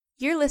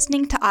You're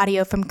listening to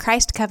audio from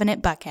Christ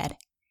Covenant Buckhead.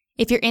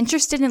 If you're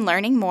interested in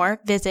learning more,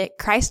 visit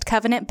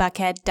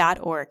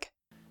christcovenantbuckhead.org.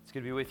 It's good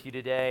to be with you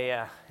today.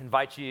 I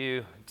invite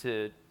you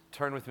to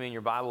turn with me in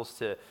your Bibles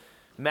to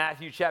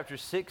Matthew chapter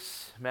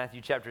 6.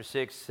 Matthew chapter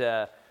 6,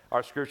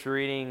 our scripture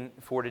reading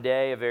for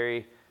today, a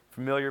very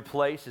familiar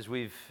place as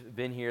we've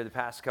been here the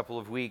past couple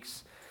of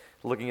weeks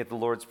looking at the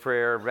Lord's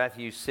Prayer.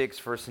 Matthew 6,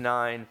 verse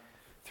 9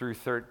 through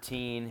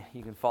 13.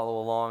 You can follow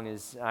along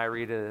as I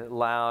read it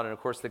aloud. And of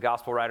course, the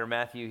gospel writer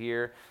Matthew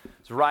here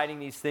is writing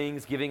these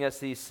things, giving us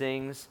these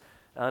things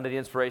under the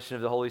inspiration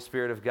of the Holy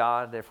Spirit of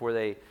God. Therefore,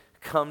 they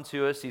come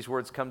to us, these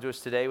words come to us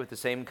today with the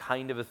same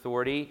kind of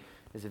authority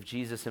as if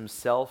Jesus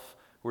himself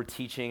were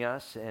teaching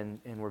us and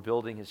we're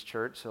building his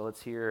church. So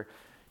let's hear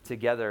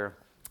together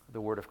the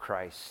word of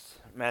Christ.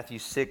 Matthew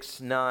 6,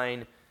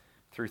 9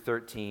 through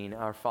 13.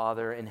 Our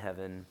Father in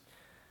heaven,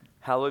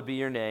 hallowed be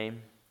your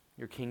name.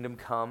 Your kingdom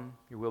come,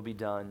 your will be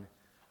done,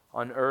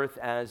 on earth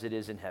as it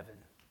is in heaven.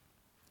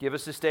 Give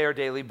us this day our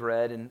daily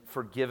bread, and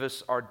forgive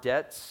us our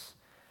debts,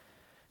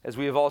 as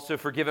we have also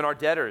forgiven our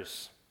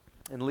debtors.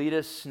 And lead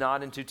us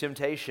not into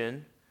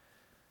temptation,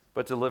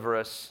 but deliver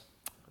us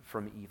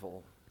from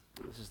evil.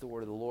 This is the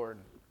word of the Lord.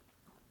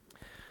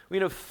 Well,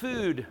 you know,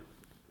 food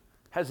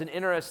has an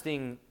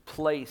interesting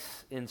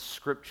place in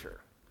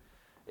Scripture.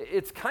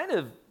 It's kind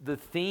of the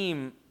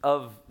theme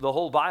of the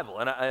whole Bible,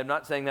 and I'm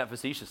not saying that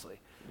facetiously.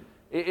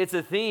 It's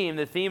a theme.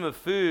 The theme of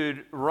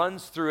food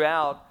runs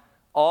throughout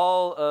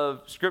all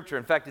of Scripture.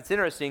 In fact, it's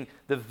interesting,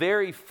 the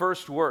very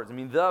first words,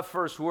 the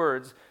first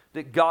words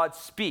that God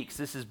speaks.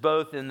 This is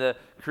both in the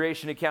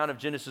creation account of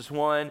Genesis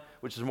 1,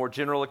 which is a more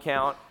general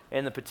account,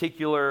 and the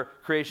particular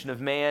creation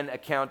of man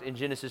account in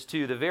Genesis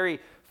 2. The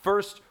very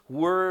first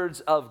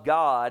words of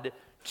God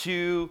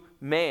to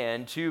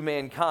man, to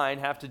mankind,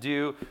 have to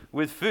do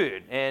with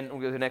food. And we'll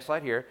go to the next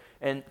slide here.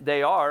 And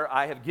they are,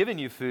 I have given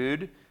you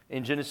food,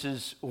 in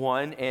Genesis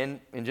 1 and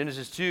in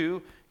Genesis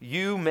 2,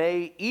 you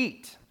may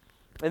eat.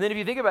 And then if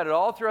you think about it,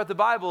 all throughout the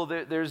Bible,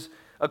 there's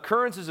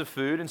occurrences of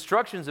food,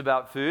 instructions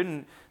about food.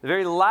 And the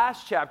very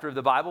last chapter of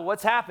the Bible,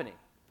 what's happening?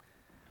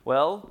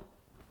 Well,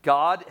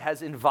 God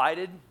has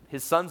invited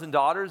his sons and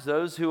daughters,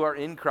 those who are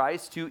in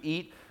Christ, to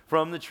eat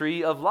from the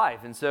tree of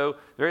life. And so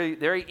the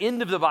very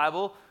end of the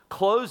Bible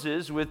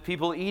closes with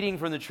people eating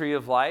from the tree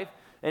of life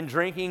and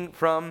drinking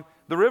from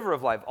the river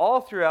of life.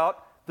 All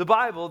throughout the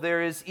Bible,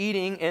 there is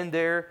eating and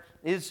there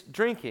is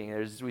drinking.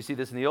 We see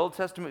this in the Old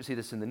Testament, we see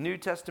this in the New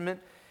Testament.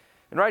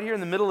 And right here in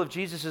the middle of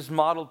Jesus'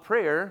 modeled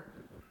prayer,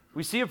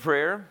 we see a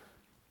prayer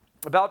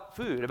about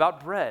food,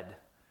 about bread.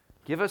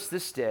 Give us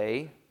this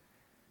day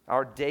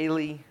our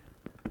daily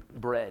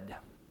bread.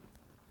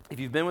 If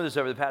you've been with us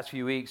over the past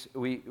few weeks,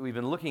 we've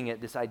been looking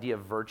at this idea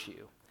of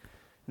virtue.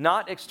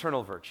 Not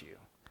external virtue,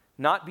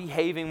 not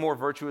behaving more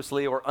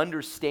virtuously or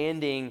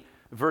understanding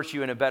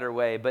virtue in a better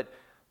way, but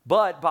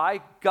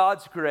by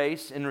God's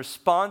grace, in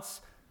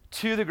response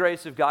to the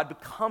grace of God,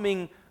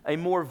 becoming a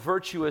more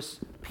virtuous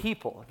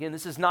people. Again,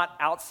 this is not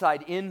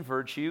outside-in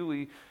virtue.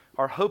 We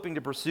are hoping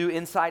to pursue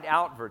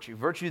inside-out virtue,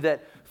 virtue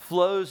that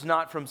flows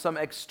not from some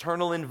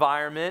external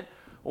environment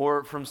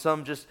or from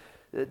some just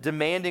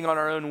demanding on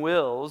our own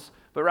wills,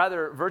 but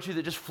rather virtue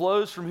that just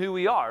flows from who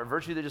we are,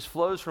 virtue that just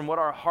flows from what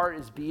our heart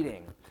is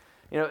beating.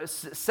 You know, a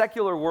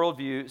secular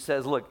worldview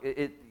says, look,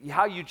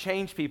 how you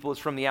change people is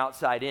from the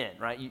outside in,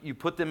 right? You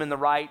put them in the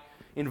right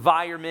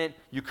environment,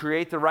 you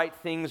create the right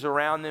things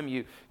around them,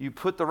 you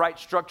put the right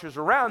structures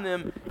around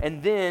them,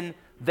 and then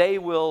they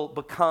will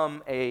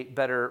become a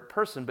better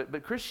person.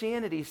 But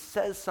Christianity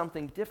says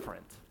something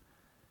different.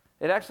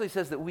 It actually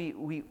says that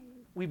we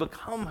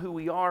become who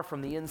we are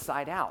from the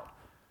inside out.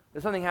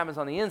 That something happens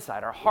on the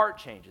inside. Our heart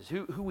changes.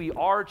 Who we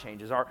are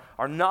changes.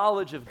 Our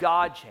knowledge of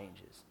God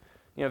changes.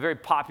 You know, a very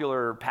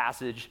popular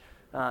passage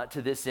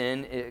to this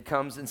end, it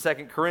comes in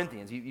 2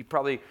 Corinthians. You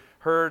probably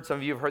heard, some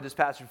of you have heard this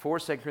passage before,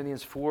 2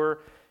 Corinthians 4,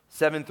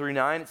 7 through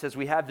 9. It says,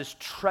 we have this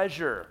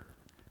treasure,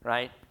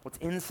 right? What's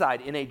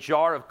inside in a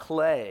jar of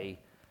clay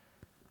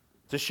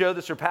to show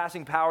the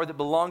surpassing power that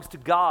belongs to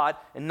God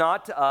and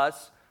not to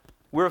us.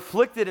 We're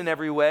afflicted in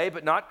every way,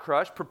 but not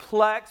crushed,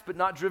 perplexed, but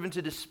not driven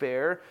to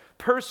despair,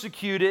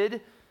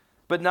 persecuted,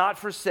 but not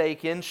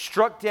forsaken,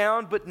 struck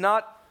down, but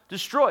not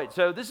destroyed.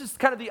 So this is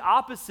kind of the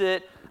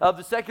opposite of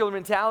the secular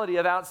mentality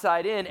of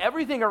outside in.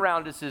 Everything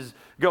around us is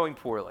going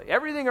poorly.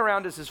 Everything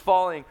around us is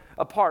falling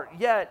apart.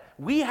 Yet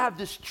we have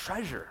this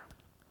treasure.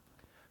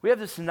 We have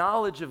this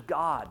knowledge of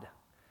God.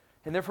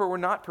 And therefore we're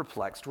not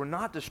perplexed. We're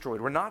not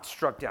destroyed. We're not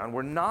struck down.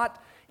 We're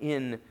not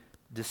in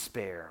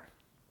despair.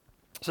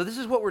 So this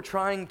is what we're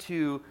trying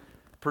to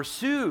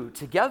pursue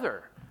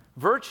together.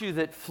 Virtue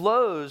that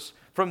flows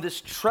from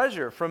this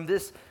treasure, from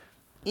this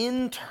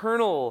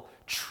internal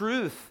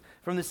truth,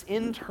 from this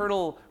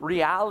internal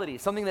reality,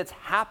 something that's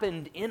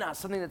happened in us,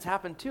 something that's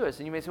happened to us.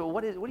 And you may say, well,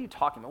 what are you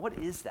talking about? What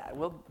is that?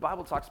 Well, the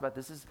Bible talks about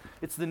this.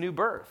 It's the new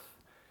birth.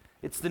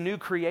 It's the new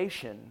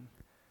creation.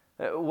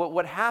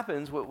 What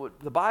happens, what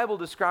the Bible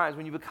describes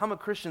when you become a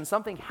Christian,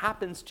 something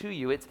happens to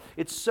you.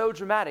 It's so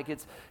dramatic.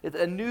 It's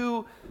a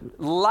new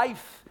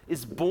life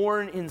is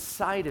born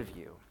inside of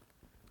you.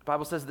 The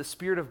Bible says the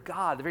Spirit of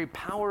God, the very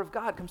power of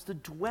God, comes to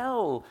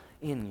dwell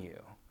in you.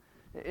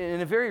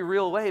 In a very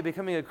real way,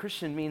 becoming a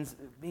Christian means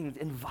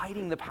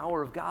inviting the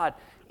power of God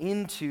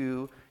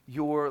into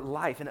your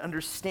life and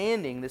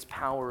understanding this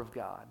power of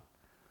God.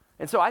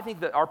 And so I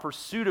think that our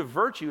pursuit of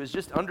virtue is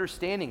just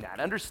understanding that,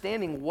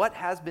 understanding what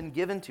has been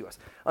given to us,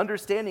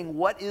 understanding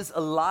what is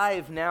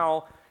alive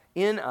now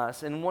in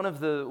us. And one of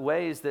the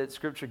ways that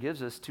Scripture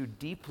gives us to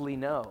deeply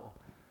know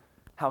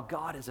how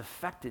God has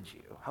affected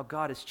you, how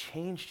God has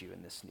changed you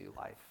in this new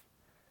life,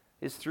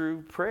 is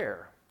through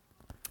prayer.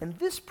 And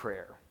this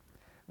prayer,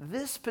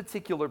 this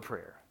particular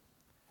prayer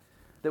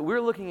that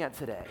we're looking at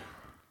today,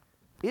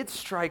 it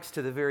strikes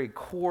to the very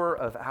core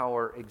of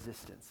our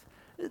existence.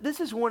 This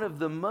is one of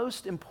the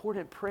most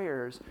important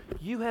prayers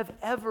you have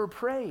ever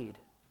prayed.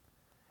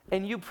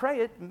 And you pray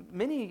it,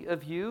 many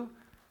of you,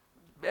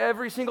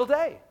 every single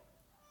day.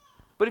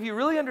 But if you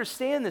really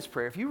understand this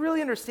prayer, if you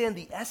really understand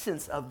the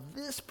essence of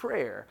this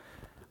prayer,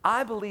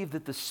 I believe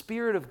that the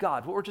Spirit of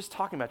God, what we're just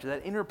talking about,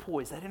 that inner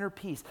poise, that inner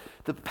peace,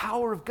 the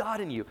power of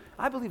God in you,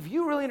 I believe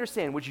you really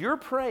understand what you're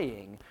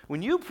praying.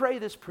 When you pray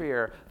this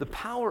prayer, the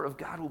power of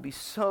God will be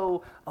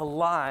so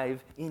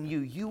alive in you.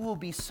 You will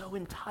be so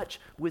in touch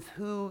with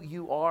who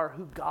you are,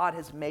 who God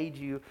has made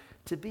you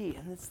to be.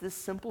 And it's this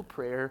simple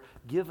prayer,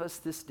 give us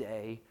this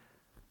day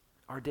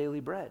our daily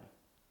bread.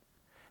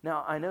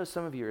 Now, I know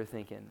some of you are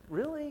thinking,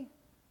 really?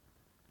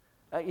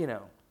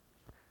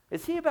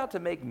 Is he about to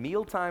make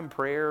mealtime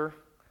prayer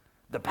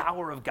the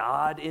power of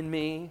God in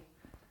me?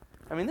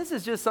 I mean, this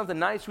is just something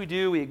nice we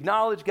do. We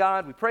acknowledge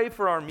God, we pray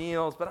for our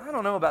meals, but I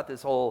don't know about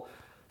this whole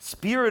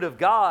Spirit of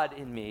God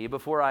in me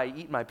before I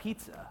eat my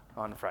pizza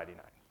on Friday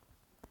night.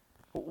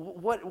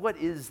 What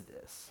is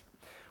this?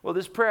 Well,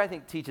 this prayer, I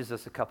think, teaches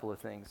us a couple of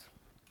things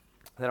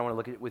that I want to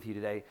look at with you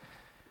today.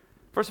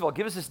 First of all,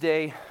 give us this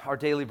day our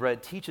daily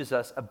bread teaches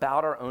us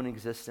about our own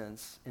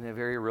existence in a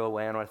very real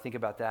way. I want to think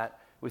about that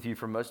with you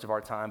for most of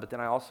our time, but then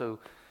I also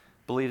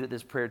believe that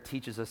this prayer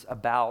teaches us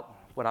about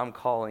what I'm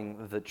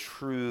calling the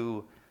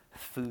true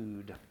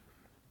food.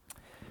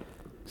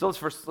 So let's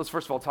first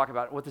of all talk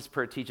about what this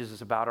prayer teaches us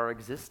about our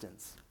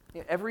existence.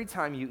 Every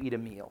time you eat a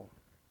meal,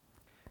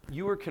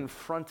 you are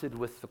confronted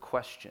with the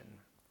question,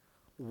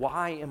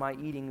 why am I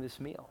eating this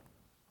meal?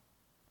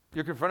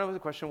 You're confronted with the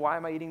question, why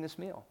am I eating this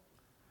meal?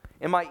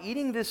 Am I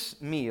eating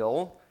this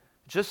meal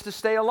just to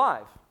stay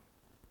alive?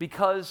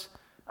 Because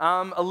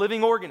I'm a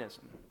living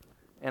organism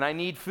and I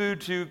need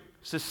food to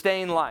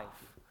sustain life?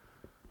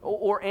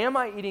 Or am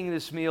I eating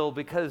this meal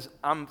because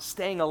I'm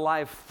staying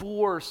alive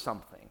for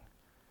something?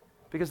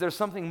 Because there's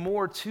something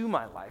more to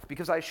my life,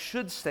 because I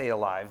should stay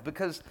alive,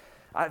 because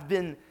I've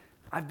been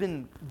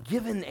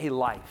given a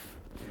life.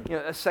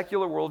 A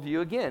secular worldview,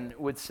 again,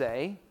 would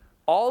say,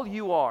 all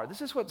you are,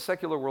 this is what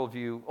secular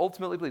worldview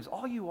ultimately believes,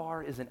 all you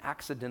are is an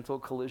accidental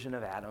collision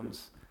of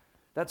atoms.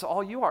 That's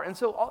all you are. And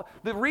so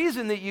the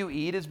reason that you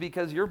eat is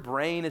because your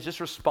brain is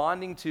just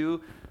responding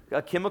to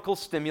a chemical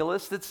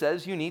stimulus that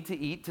says you need to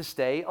eat to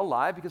stay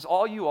alive, because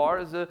all you are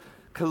is a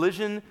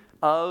collision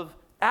of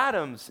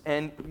atoms.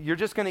 And you're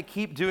just going to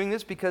keep doing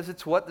this because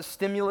it's what the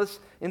stimulus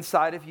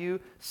inside of you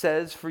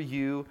says for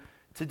you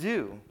to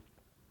do.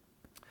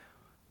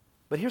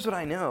 But here's what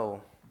I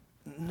know.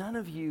 None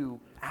of you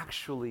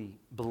actually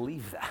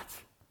believe that.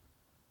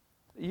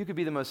 You could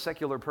be the most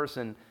secular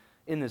person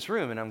in this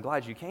room, and I'm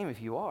glad you came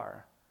if you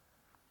are.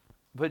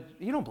 But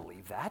you don't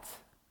believe that.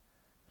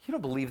 You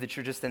don't believe that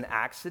you're just an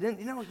accident.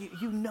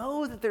 You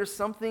know that there's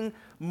something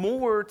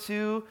more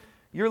to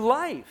your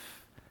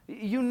life.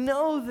 You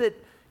know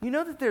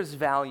that there's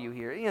value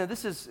here.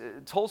 This is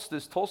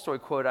this Tolstoy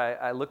quote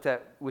I looked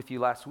at with you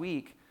last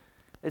week.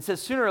 It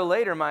says, sooner or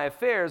later, my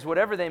affairs,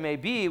 whatever they may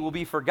be, will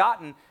be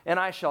forgotten, and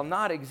I shall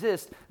not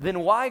exist. Then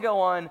why go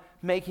on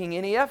making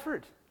any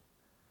effort?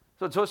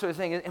 So Tolstoy is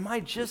saying, am I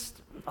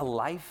just a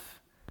life?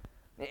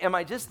 Am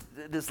I just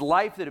this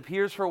life that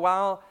appears for a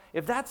while?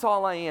 If that's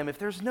all I am, if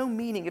there's no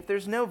meaning, if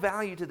there's no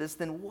value to this,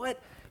 then what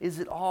is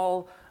it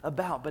all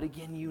about? But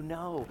again, you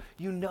know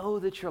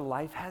that your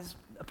life has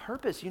a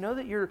purpose. You know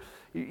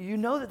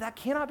that that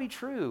cannot be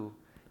true.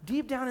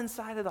 Deep down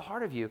inside of the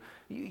heart of you,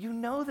 you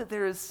know that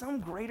there is some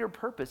greater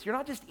purpose. You're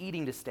not just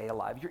eating to stay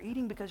alive. You're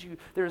eating because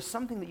there is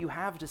something that you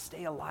have to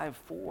stay alive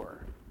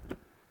for.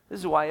 This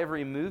is why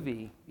every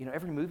movie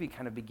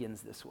kind of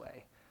begins this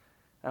way.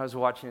 I was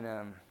watching,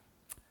 I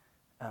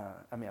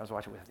was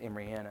watching with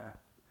Mariana,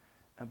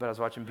 but I was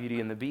watching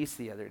Beauty and the Beast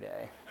the other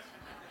day.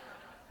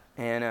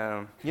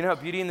 And you know how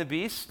Beauty and the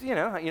Beast, you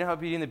know how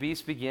Beauty and the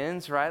Beast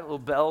begins, right? Little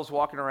Belle's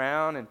walking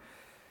around, and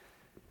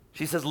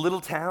she says,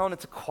 little town,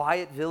 it's a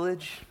quiet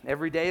village,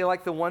 every day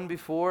like the one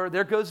before.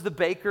 There goes the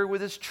baker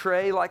with his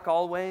tray like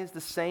always, the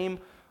same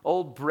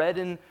old bread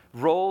and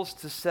rolls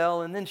to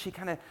sell. And then she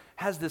kind of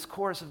has this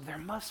chorus of, there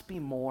must be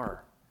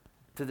more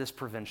to this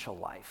provincial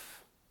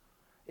life.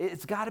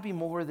 It's got to be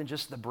more than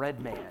just the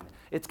bread man.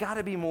 It's got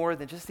to be more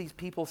than just these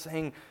people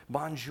saying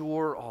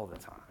bonjour all the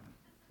time.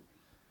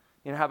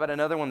 How about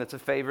another one that's a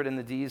favorite in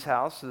the Dee's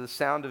house, The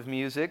Sound of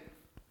Music?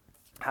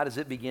 How does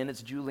it begin?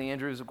 It's Julie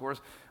Andrews, of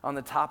course, on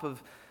the top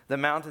of the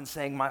mountain,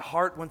 saying, my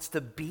heart wants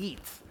to beat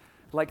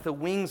like the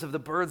wings of the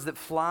birds that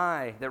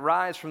fly, that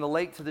rise from the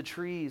lake to the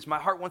trees. My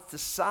heart wants to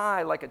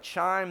sigh like a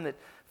chime that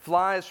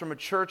flies from a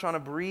church on a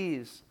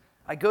breeze.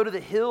 I go to the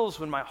hills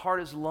when my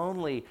heart is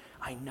lonely.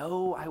 I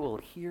know I will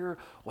hear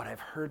what I've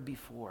heard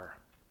before.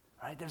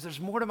 Right? There's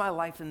more to my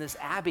life than this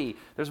abbey.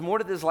 There's more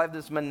to this life,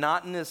 this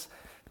monotonous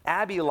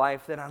abbey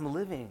life that I'm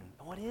living.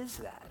 What is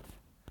that?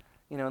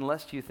 You know,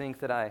 unless you think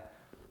that I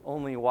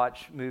only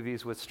watch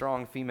movies with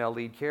strong female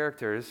lead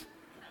characters.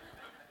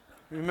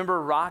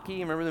 Remember Rocky?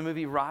 Remember the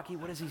movie Rocky?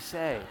 What does he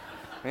say?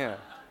 Yeah.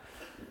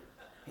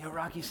 You know,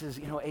 Rocky says,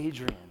 you know,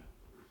 Adrian,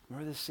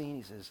 remember this scene?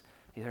 He says,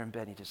 he's there in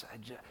bed, and he just,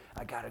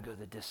 I got to go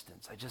the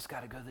distance. I just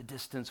got to go the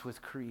distance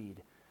with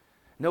Creed.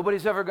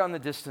 Nobody's ever gone the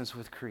distance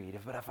with Creed.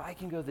 But if I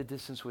can go the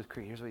distance with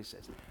Creed, here's what he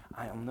says.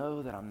 I'll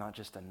know that I'm not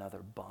just another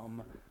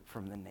bum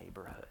from the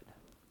neighborhood.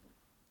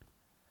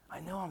 I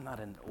know I'm not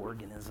an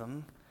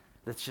organism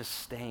that's just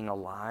staying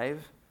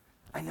alive.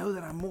 I know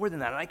that I'm more than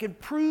that, and I can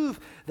prove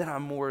that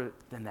I'm more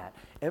than that.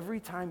 Every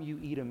time you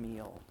eat a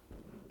meal,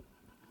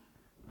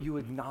 you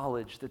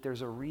acknowledge that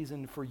there's a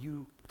reason for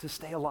you to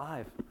stay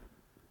alive,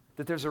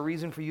 that there's a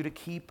reason for you to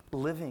keep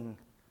living,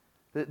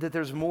 that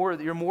there's more,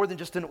 that you're more than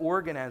just an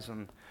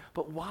organism.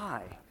 But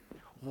why?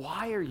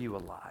 Why are you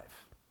alive?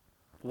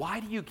 Why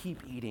do you keep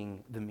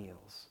eating the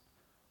meals?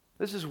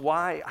 This is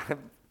why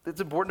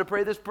it's important to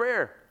pray this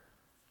prayer.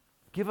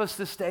 Give us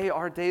this day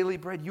our daily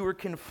bread. You are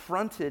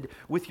confronted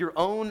with your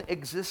own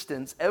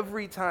existence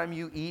every time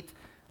you eat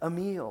a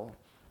meal.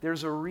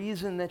 There's a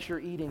reason that you're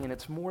eating, and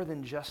it's more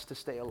than just to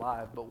stay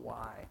alive, but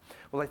why?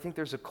 Well, I think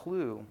there's a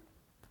clue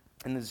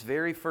in this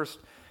very first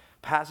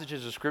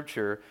passages of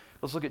Scripture.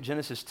 Let's look at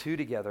Genesis 2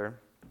 together.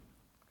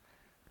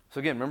 So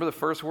again, remember the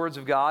first words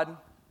of God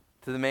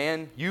to the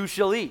man, you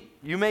shall eat,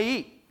 you may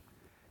eat.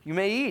 You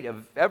may eat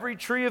of every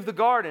tree of the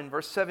garden,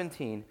 verse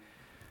 17.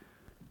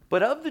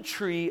 But of the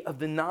tree of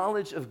the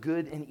knowledge of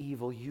good and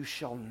evil you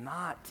shall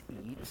not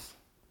eat,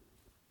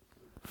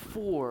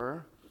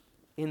 for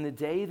in the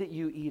day that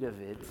you eat of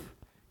it,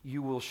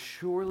 you will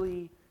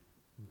surely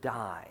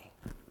die.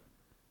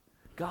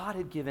 God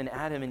had given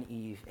Adam and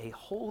Eve a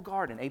whole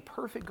garden, a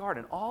perfect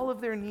garden. All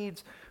of their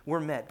needs were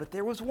met. But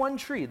there was one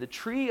tree, the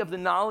tree of the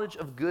knowledge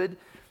of good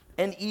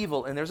and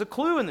evil. And there's a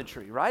clue in the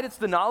tree, right? It's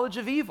the knowledge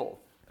of evil.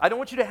 I don't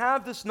want you to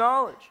have this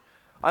knowledge.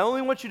 I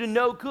only want you to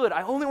know good.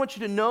 I only want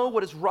you to know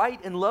what is right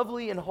and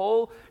lovely and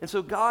whole. And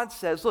so God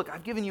says, look,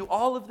 I've given you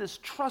all of this.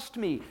 Trust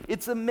me.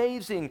 It's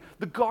amazing.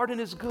 The garden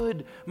is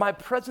good. My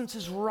presence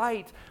is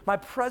right. My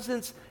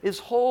presence is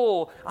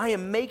whole. I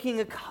am making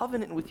a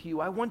covenant with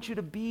you. I want you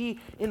to be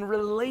in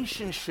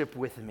relationship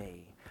with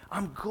me.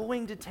 I'm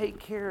going to take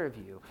care of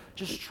you.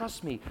 Just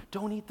trust me.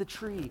 Don't eat the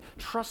tree.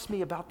 Trust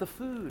me about the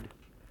food.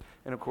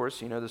 And of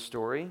course, you know the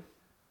story.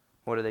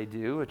 What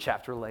do? A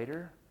chapter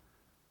later,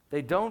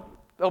 they don't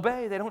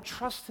obey. They don't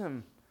trust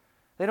him.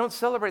 They don't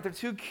celebrate. They're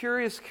too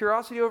curious.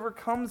 Curiosity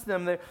overcomes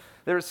them.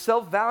 Their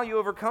self-value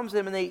overcomes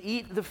them, and they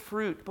eat the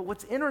fruit. But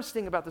what's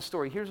interesting about the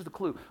story, here's the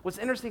clue. What's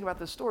interesting about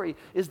the story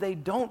is they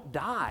don't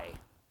die.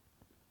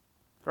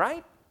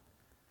 Right?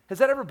 Has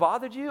that ever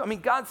bothered you? I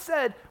mean, God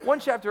said one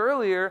chapter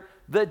earlier,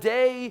 the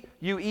day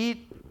you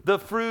eat the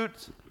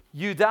fruit,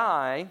 you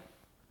die.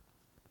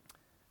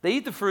 They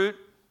eat the fruit.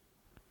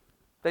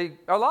 They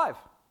are alive.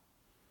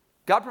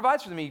 God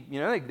provides for them. You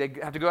know, they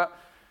have to go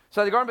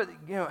outside the garden,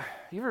 but, you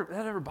know,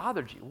 that ever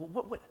bothered you?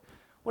 What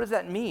does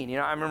that mean? You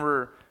know, I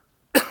remember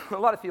a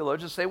lot of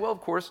theologians say, well, of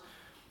course,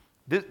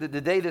 the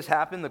day this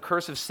happened, the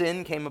curse of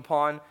sin came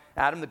upon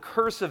Adam, the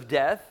curse of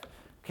death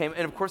came,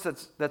 and of course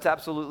that's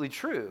absolutely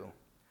true.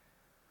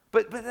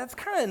 But that's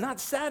kind of not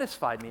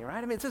satisfied me, right?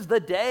 I mean, it says the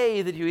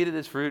day that you eat of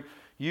this fruit,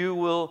 you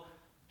will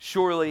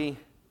surely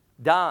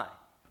die.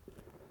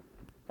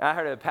 I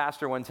heard a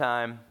pastor one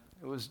time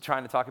who was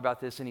trying to talk about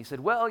this, and he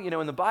said, well, you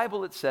know, in the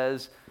Bible it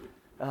says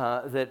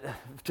that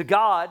to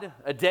God,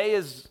 a day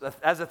is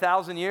as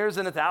 1,000 years,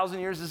 and 1,000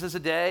 years is as a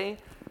day.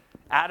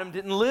 Adam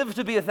didn't live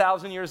to be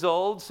 1,000 years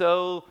old,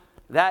 so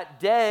that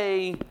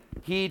day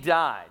he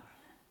died.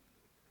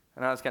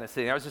 And I was kind of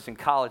sitting, I was just in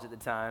college at the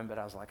time, but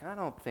I was like, I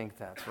don't think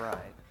that's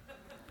right.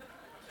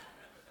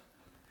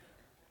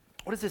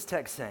 What is this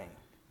text saying?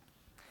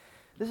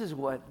 This is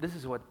what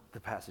the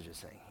passage is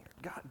saying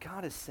here.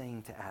 God is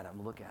saying to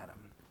Adam, look, Adam,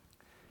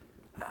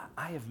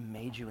 I have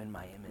made you in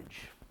my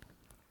image.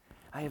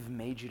 I have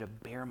made you to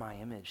bear my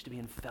image, to be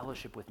in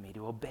fellowship with me,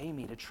 to obey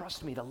me, to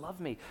trust me, to love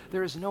me.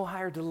 There is no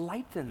higher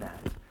delight than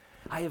that.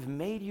 I have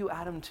made you,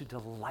 Adam, to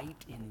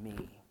delight in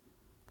me.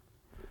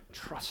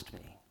 Trust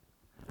me.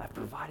 I've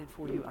provided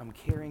for you. I'm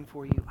caring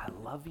for you. I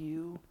love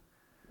you.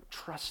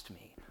 Trust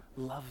me.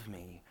 Love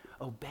me.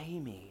 Obey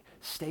me.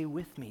 Stay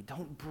with me.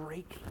 Don't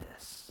break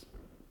this.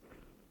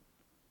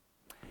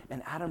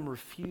 And Adam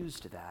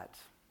refused that.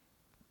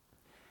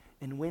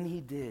 And when he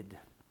did,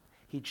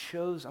 he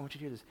chose, I want you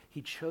to hear this,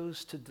 he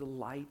chose to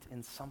delight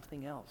in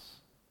something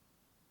else.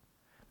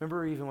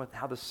 Remember even with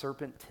how the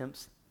serpent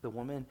tempts the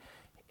woman?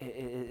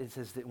 It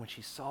says that when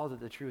she saw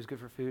that the tree was good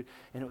for food,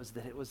 and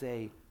it was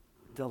a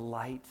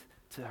delight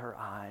to her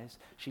eyes.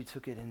 She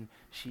took it and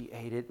she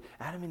ate it.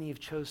 Adam and Eve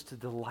chose to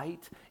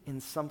delight in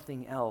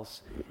something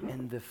else,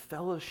 and the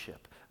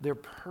fellowship, their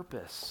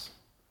purpose,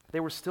 they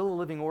were still a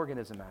living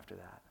organism after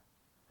that.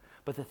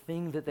 But the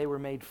thing that they were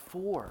made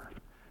for,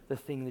 the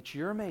thing that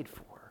you're made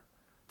for,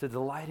 to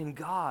delight in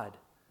God,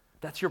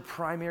 that's your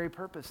primary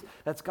purpose.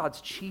 That's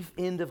God's chief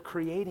end of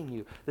creating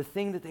you. The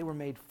thing that they were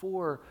made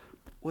for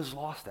was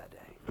lost that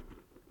day.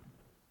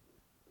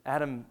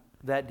 Adam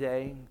that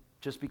day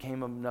just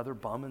became another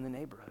bum in the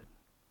neighborhood.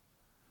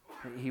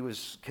 He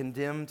was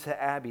condemned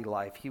to Abbey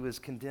life. He was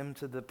condemned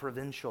to the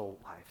provincial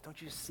life.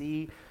 Don't you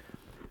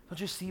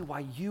see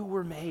why you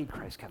were made,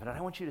 Christ Covenant?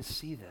 I want you to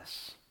see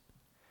this.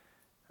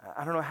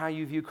 I don't know how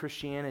you view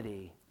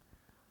Christianity,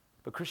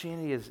 but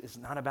Christianity is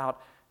not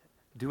about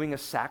doing a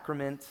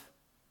sacrament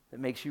that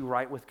makes you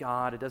right with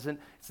God.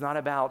 It's not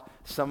about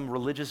some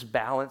religious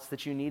balance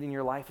that you need in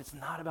your life. It's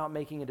not about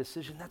making a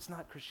decision. That's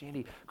not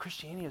Christianity.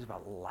 Christianity is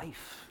about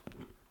life.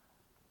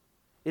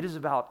 It is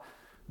about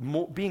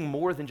being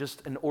more than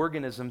just an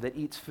organism that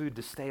eats food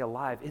to stay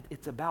alive.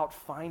 It's about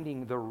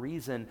finding the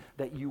reason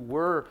that you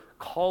were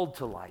called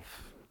to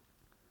life.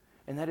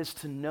 And that is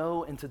to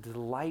know and to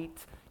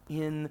delight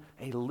in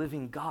a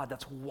living God.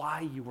 That's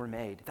why you were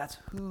made. That's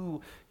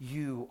who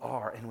you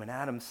are. And when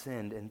Adam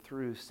sinned, and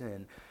through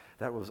sin,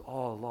 that was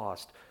all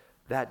lost.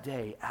 That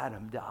day,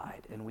 Adam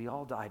died, and we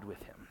all died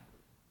with him.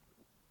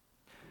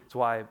 That's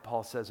why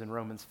Paul says in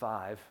Romans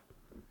 5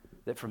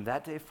 that from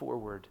that day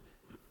forward,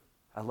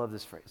 I love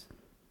this phrase,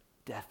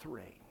 death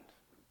reigned.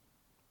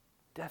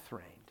 Death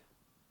reigned.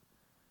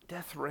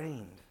 Death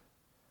reigned.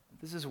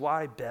 This is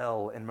why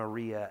Belle and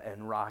Maria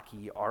and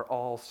Rocky are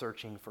all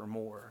searching for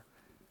more.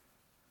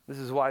 This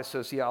is why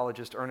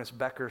sociologist Ernest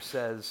Becker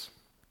says,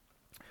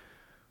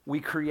 we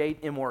create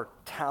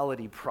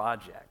immortality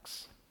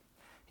projects.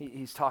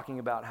 He's talking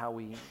about how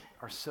we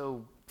are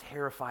so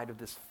terrified of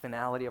this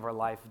finality of our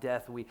life,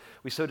 death. We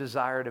so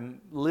desire to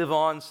live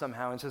on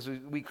somehow. And says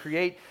we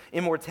create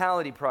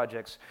immortality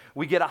projects.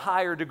 We get a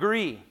higher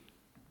degree.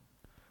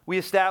 We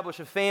establish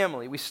a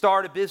family. We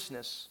start a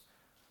business.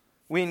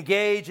 We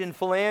engage in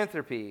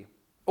philanthropy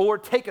or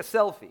take a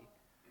selfie.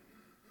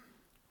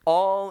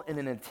 All in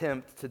an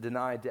attempt to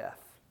deny death,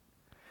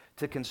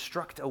 to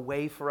construct a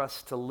way for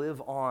us to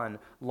live on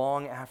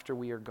long after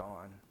we are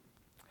gone.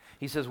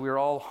 He says we are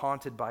all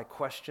haunted by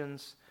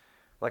questions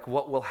like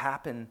what will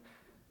happen?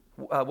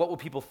 What will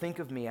people think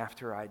of me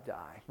after I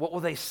die? What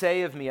will they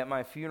say of me at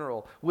my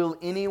funeral? Will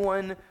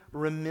anyone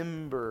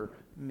remember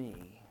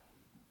me?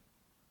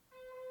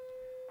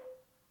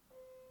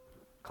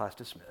 Class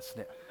dismissed.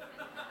 No.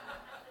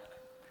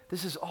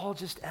 This is all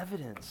just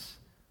evidence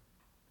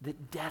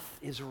that death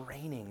is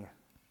reigning.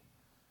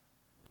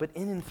 But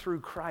in and through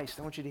Christ,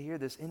 I want you to hear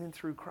this, in and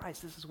through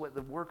Christ, this is what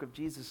the work of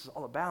Jesus is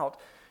all about.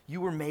 You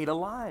were made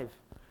alive.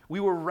 We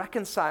were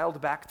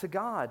reconciled back to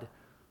God.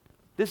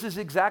 This is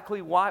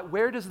exactly why.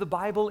 Where does the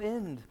Bible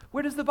end?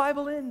 Where does the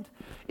Bible end?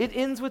 It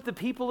ends with the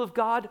people of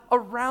God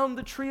around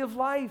the tree of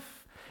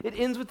life. It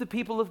ends with the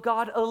people of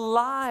God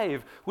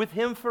alive with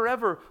him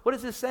forever. What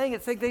is this saying?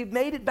 It's saying they've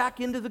made it back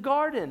into the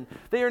garden.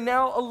 They are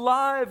now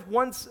alive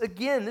once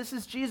again. This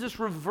is Jesus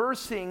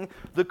reversing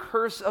the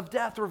curse of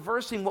death,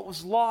 reversing what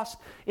was lost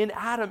in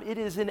Adam. It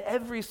is in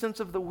every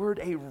sense of the word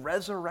a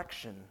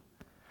resurrection.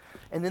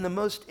 And in the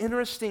most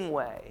interesting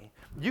way,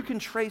 you can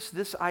trace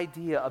this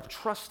idea of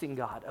trusting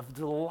God, of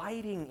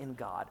delighting in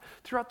God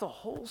throughout the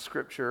whole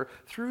scripture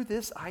through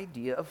this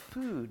idea of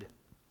food.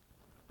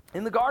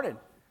 In the garden,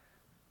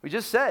 we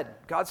just said,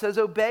 God says,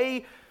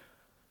 obey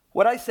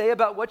what I say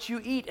about what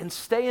you eat and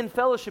stay in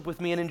fellowship with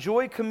me and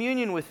enjoy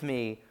communion with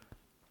me.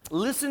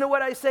 Listen to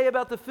what I say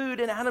about the food,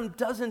 and Adam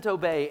doesn't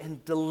obey,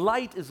 and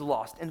delight is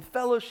lost, and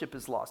fellowship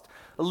is lost.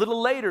 A little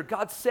later,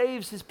 God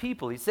saves his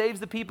people. He saves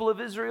the people of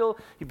Israel.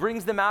 He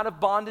brings them out of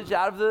bondage,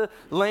 out of the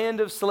land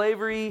of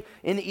slavery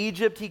in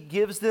Egypt. He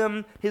gives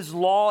them his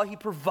law. He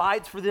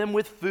provides for them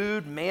with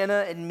food,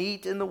 manna, and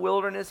meat in the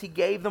wilderness. He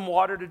gave them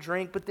water to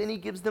drink, but then he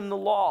gives them the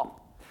law.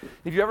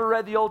 If you ever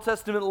read the Old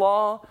Testament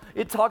law,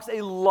 it talks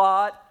a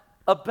lot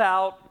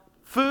about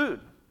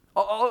food.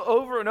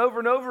 Over and over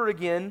and over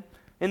again,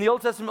 in the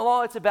Old Testament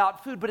law, it's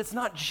about food, but it's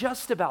not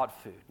just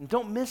about food. And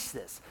don't miss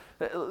this.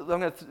 I'm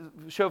going to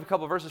show a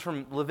couple of verses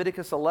from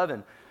Leviticus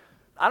 11.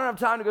 I don't have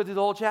time to go through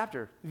the whole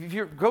chapter. If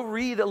you go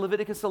read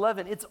Leviticus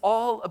 11, it's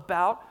all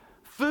about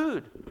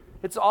food.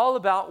 It's all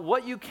about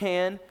what you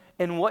can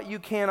and what you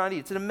cannot eat.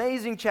 It's an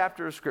amazing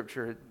chapter of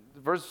Scripture.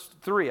 Verse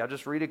 3, I'll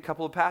just read a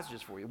couple of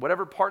passages for you.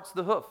 Whatever parts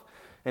the hoof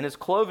and is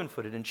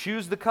cloven-footed and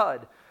chews the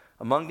cud,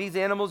 among these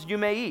animals you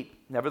may eat.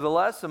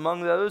 Nevertheless,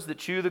 among those that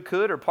chew the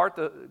cud or part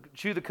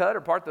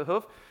the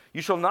hoof,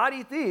 you shall not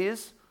eat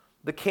these.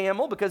 The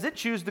camel, because it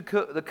chews the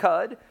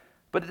cud,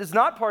 but it does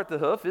not part the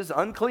hoof, is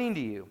unclean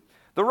to you.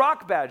 The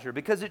rock badger,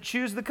 because it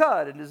chews the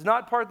cud and does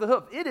not part the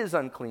hoof, it is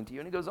unclean to you.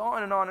 And he goes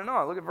on and on and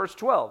on. Look at verse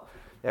 12.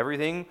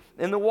 Everything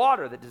in the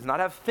water that does not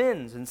have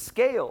fins and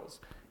scales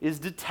is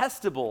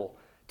detestable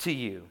to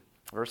you.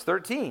 Verse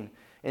 13.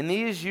 And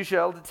these you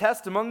shall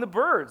detest among the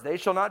birds. They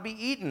shall not be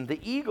eaten. The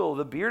eagle,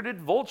 the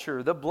bearded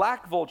vulture, the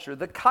black vulture,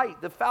 the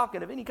kite, the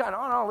falcon of any kind.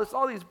 On and on, list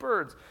all these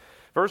birds.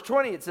 Verse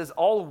 20, it says,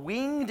 all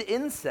winged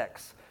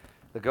insects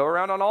that go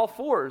around on all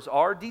fours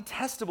are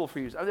detestable for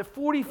you. There are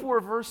 44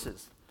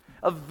 verses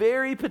of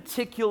very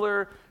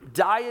particular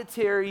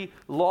dietary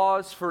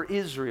laws for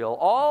Israel.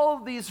 All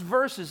of these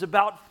verses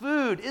about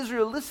food.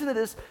 Israel, listen to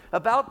this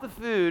about the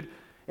food.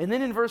 And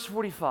then in verse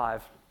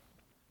 45,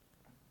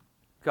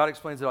 God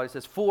explains it all. He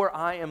says, for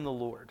I am the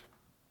Lord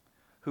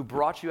who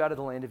brought you out of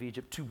the land of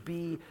Egypt to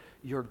be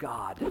your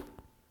God.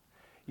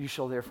 You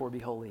shall therefore be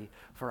holy,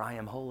 for I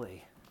am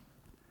holy.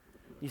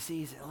 You see,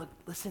 he said, look,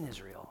 listen,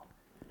 Israel,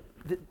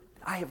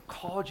 I have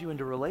called you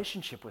into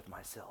relationship with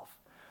myself.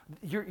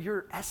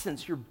 Your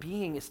essence, your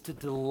being is to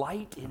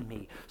delight in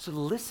me. So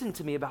listen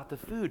to me about the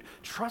food.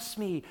 Trust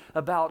me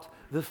about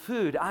the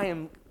food.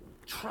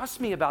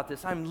 Trust me about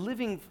this.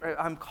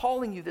 I'm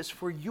calling you this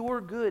for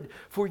your good,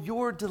 for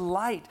your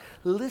delight.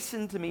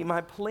 Listen to me.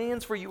 My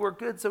plans for you are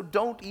good, so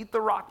don't eat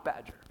the rock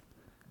badger.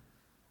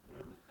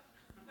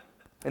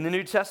 In the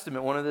New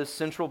Testament, one of the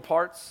central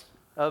parts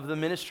of the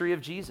ministry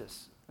of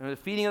Jesus, the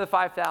feeding of the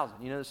 5,000.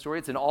 You know the story?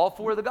 It's in all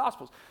four of the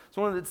Gospels.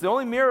 It's the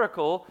only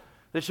miracle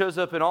that shows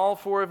up in all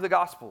four of the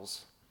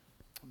Gospels.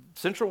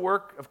 Central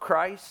work of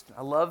Christ.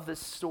 I love this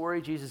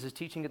story. Jesus is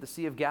teaching at the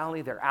Sea of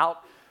Galilee. They're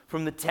out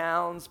from the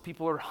towns.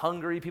 People are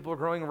hungry. People are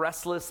growing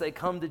restless. They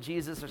come to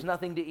Jesus. There's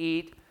nothing to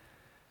eat.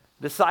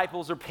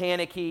 Disciples are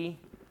panicky.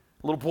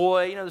 Little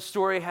boy, the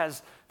story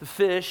has the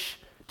fish,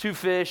 2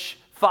 fish,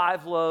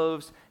 5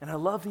 loaves. And I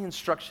love the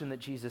instruction that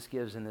Jesus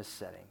gives in this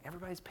setting.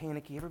 Everybody's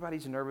panicky.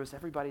 Everybody's nervous.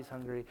 Everybody's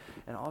hungry.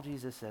 And all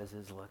Jesus says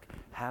is, look,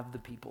 have the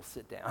people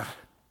sit down.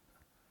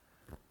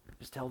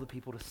 Just tell the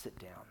people to sit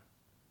down.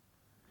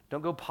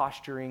 Don't go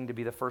posturing to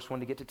be the first one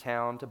to get to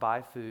town to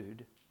buy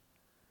food.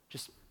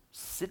 Just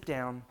sit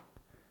down,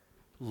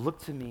 look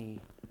to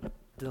me,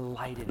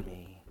 delight in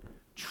me,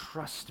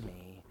 trust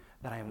me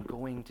that I am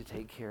going to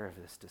take care of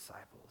this,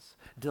 disciples.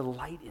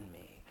 Delight in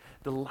me,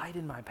 delight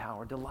in my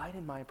power, delight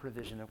in my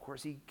provision. Of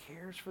course, he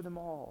cares for them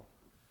all.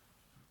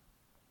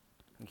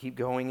 And keep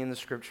going in the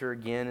scripture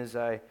again, as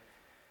I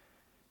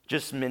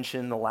just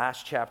mentioned, the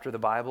last chapter of the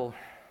Bible.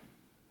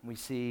 We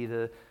see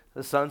the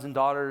sons and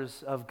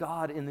daughters of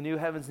God in the new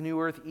heavens, new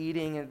earth,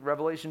 eating. In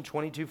Revelation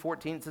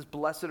 22:14, it says,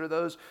 blessed are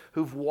those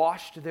who've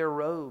washed their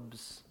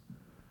robes.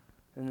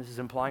 And this is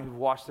implying who've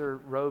washed their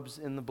robes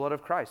in the blood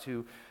of Christ,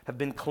 who have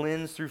been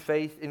cleansed through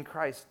faith in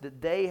Christ,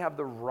 that they have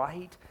the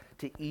right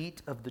to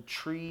eat of the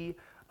tree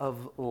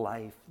of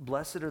life.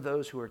 Blessed are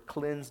those who are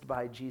cleansed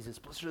by Jesus.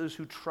 Blessed are those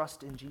who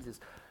trust in Jesus.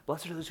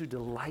 Blessed are those who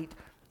delight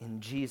in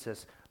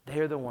Jesus.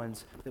 They're the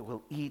ones that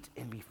will eat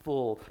and be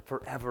full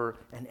forever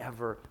and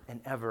ever and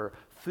ever.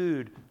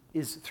 Food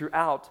is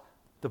throughout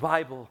the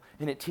Bible,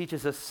 and it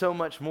teaches us so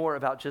much more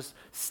about just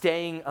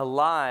staying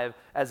alive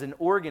as an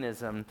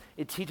organism.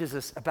 It teaches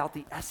us about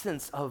the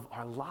essence of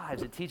our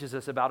lives. It teaches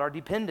us about our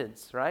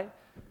dependence, right?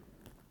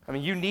 I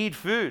mean, you need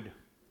food.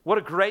 What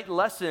a great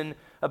lesson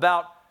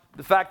about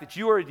the fact that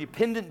you are a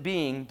dependent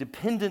being,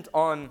 dependent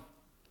on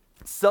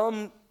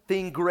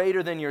something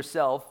greater than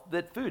yourself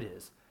that food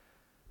is.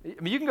 I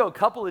mean, you can go a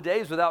couple of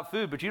days without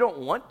food, but you don't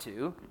want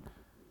to.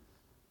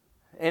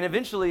 And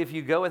eventually, if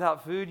you go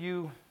without food,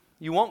 you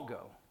won't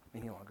go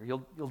any longer.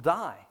 You'll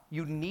die.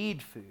 You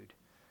need food.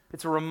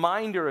 It's a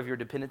reminder of your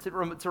dependence.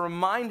 It's a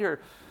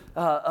reminder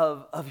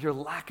of your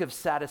lack of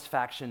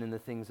satisfaction in the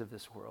things of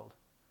this world.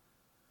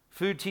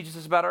 Food teaches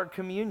us about our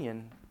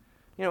communion.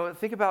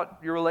 Think about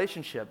your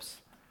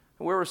relationships.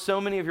 Where were so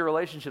many of your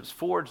relationships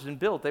forged and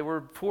built? They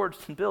were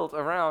forged and built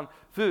around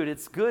food.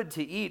 It's good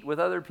to eat with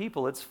other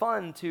people. It's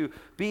fun to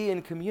be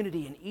in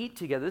community and eat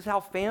together. This is how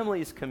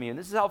families commune.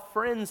 This is how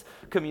friends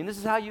commune. This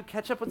is how you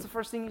catch up. What's the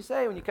first thing you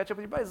say when you catch up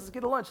with your buddies? Let's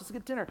get a lunch. Let's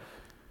get dinner.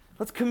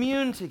 Let's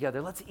commune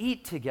together. Let's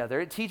eat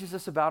together. It teaches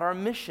us about our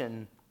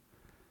mission.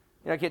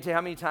 I can't tell you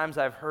how many times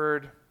I've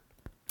heard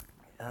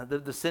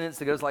the sentence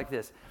that goes like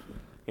this.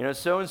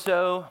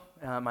 So-and-so,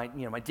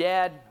 my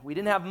dad, we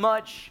didn't have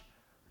much,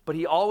 but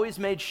he always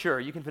made sure,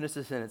 you can finish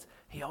the sentence,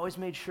 he always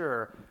made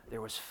sure there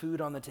was food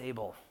on the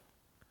table.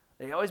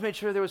 He always made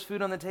sure there was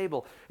food on the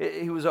table.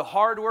 He was a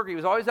hard worker. He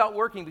was always out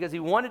working because he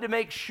wanted to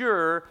make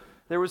sure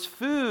there was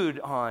food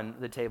on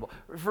the table.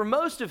 For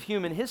most of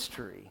human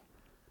history,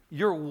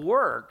 your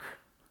work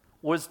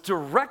was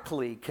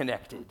directly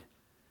connected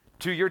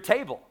to your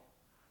table,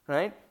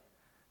 right?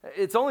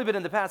 It's only been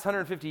in the past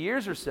 150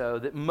 years or so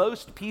that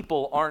most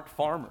people aren't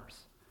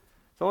farmers.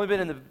 It's only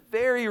been in the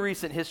very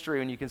recent history,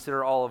 when you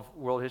consider all of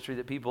world history,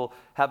 that people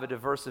have a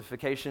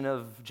diversification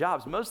of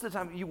jobs. Most of the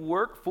time, you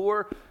work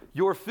for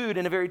your food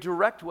in a very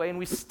direct way, and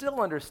we still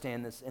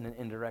understand this in an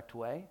indirect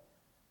way.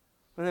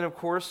 And then, of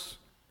course,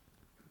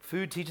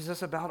 food teaches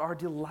us about our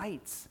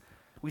delights.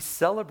 We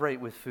celebrate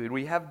with food.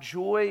 We have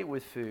joy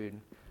with food.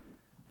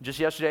 Just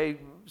yesterday,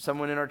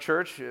 someone in our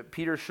church,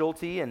 Peter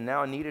Schulte and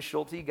now Anita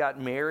Schulte,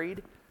 got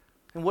married.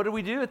 And what did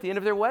we do at the end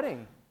of their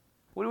wedding?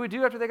 What did we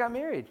do after they got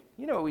married?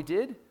 You know what we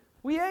did.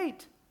 We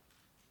ate.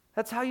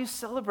 That's how you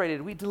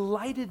celebrated. We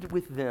delighted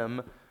with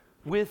them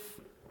with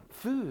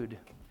food.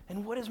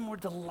 And what is more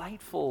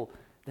delightful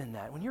than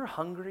that? When you're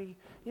hungry,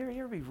 you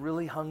ever be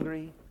really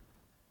hungry,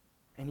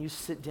 and you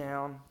sit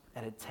down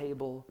at a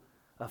table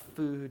of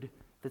food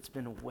that's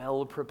been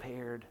well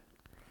prepared,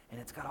 and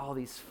it's got all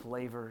these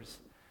flavors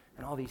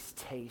and all these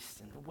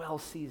tastes and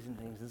well-seasoned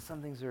things, and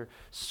some things are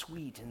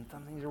sweet, and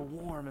some things are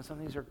warm, and some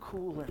things are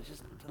cool, and it's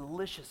just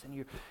delicious, and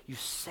you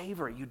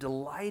savor it, you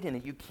delight in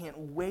it, you can't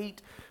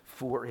wait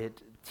for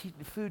it.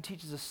 Food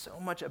teaches us so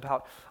much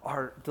about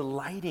our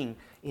delighting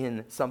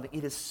in something.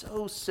 It is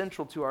so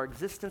central to our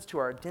existence, to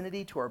our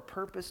identity, to our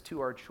purpose,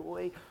 to our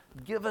joy.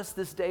 Give us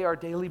this day our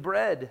daily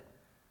bread.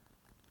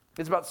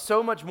 It's about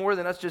so much more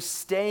than us just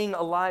staying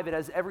alive. It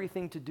has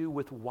everything to do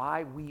with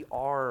why we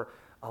are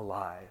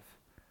alive.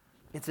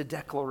 It's a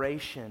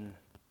declaration.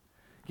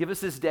 Give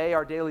us this day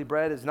our daily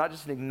bread is not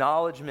just an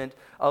acknowledgement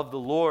of the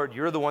Lord.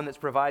 You're the one that's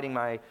providing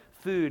my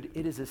food.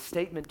 It is a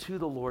statement to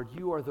the Lord.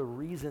 You are the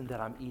reason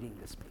that I'm eating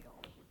this meal.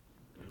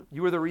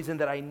 You are the reason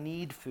that I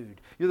need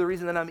food. You're the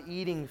reason that I'm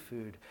eating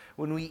food.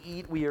 When we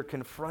eat, we are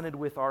confronted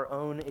with our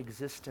own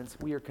existence.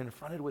 We are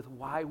confronted with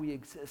why we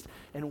exist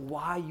and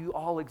why you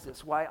all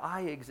exist, why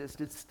I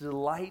exist. It's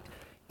delight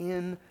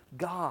in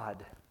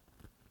God.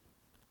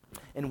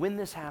 And when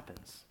this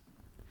happens,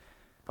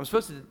 I'm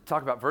supposed to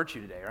talk about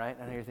virtue today, right?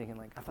 I know you're thinking,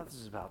 like, I thought this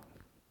was about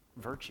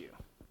virtue.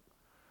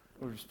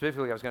 Or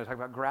specifically, I was going to talk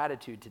about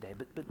gratitude today.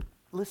 But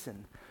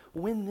listen,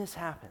 when this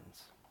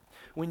happens,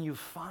 when you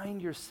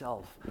find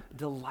yourself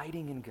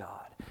delighting in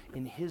God,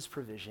 in His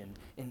provision,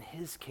 in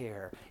His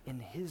care,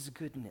 in His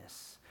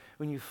goodness,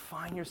 when you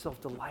find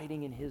yourself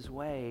delighting in His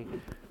way,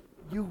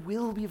 you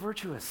will be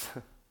virtuous.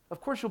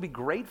 Of course, you'll be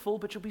grateful,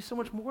 but you'll be so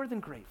much more than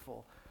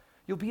grateful.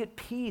 You'll be at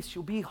peace.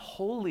 You'll be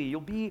holy.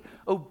 You'll be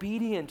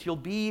obedient. You'll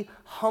be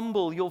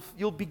humble.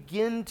 You'll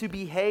begin to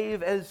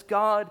behave as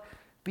God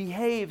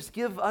behaves.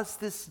 Give us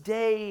this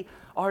day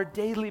our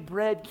daily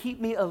bread. Keep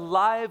me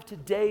alive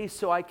today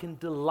so I can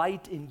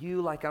delight in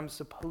you like I'm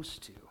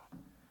supposed to.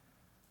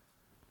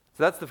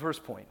 So that's the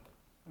first point.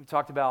 We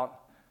talked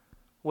about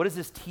what does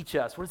this teach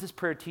us? What does this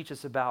prayer teach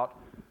us about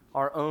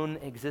our own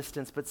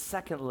existence? But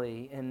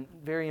secondly, and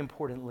very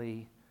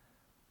importantly,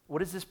 what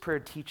does this prayer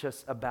teach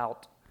us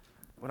about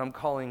what I'm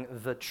calling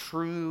the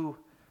true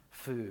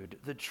food?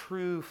 The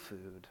true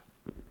food.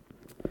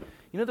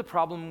 You know the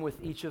problem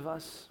with each of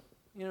us?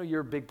 You know,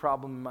 your big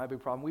problem, my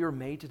big problem. We were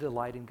made to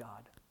delight in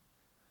God.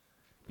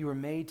 You were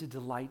made to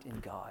delight in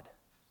God.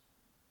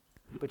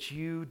 But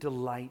you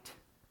delight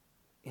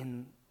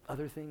in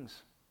other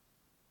things.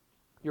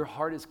 Your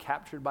heart is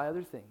captured by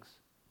other things.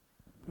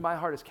 My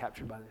heart is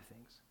captured by other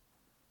things.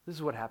 This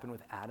is what happened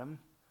with Adam.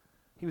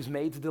 He was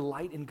made to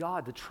delight in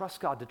God, to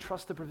trust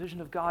the provision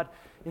of God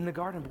in the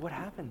garden. But what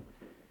happened?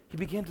 He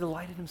began to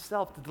delight in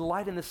himself, to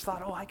delight in this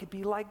thought, oh, I could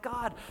be like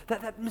God.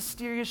 That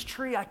mysterious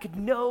tree, I could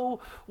know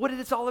what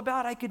it's all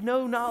about. I could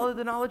know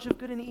the knowledge of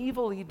good and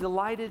evil. He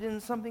delighted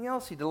in something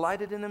else. He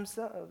delighted in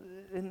himself,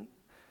 in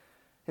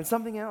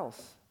something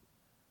else.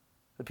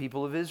 The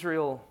people of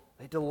Israel,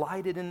 they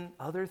delighted in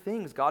other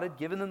things. God had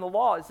given them the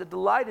law. He said,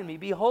 delight in me,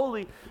 be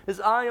holy as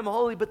I am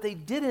holy. But they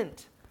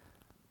didn't.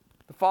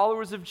 The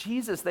followers of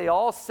Jesus, they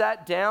all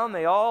sat down.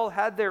 They all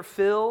had their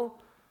fill.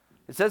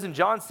 It says in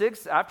John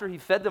 6, after he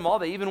fed them all,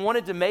 they even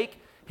wanted to make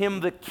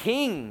him the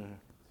king.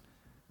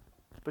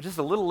 But just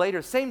a little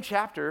later, same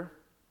chapter,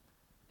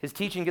 his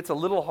teaching gets a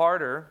little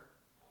harder,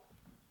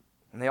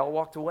 and they all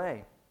walked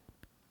away.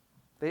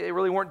 They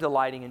really weren't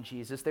delighting in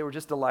Jesus. They were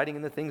just delighting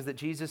in the things that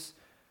Jesus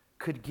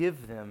could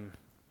give them.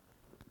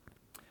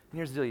 And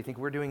here's the deal. You think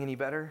we're doing any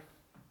better?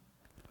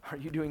 Are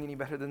you doing any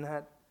better than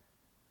that?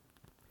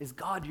 Is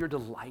God your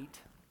delight?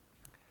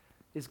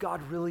 Is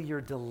God really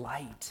your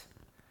delight?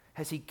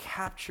 Has He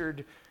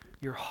captured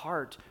your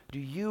heart? Do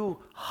you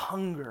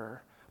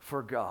hunger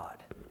for God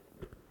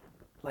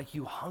like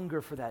you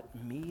hunger for that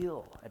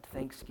meal at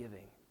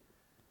Thanksgiving?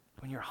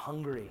 When you're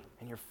hungry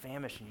and you're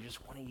famished and you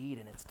just want to eat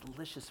and it's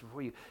delicious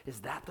for you, is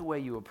that the way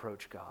you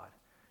approach God?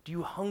 Do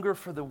you hunger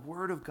for the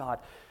Word of God?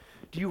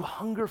 Do you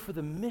hunger for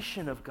the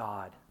mission of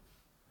God?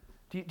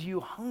 Do you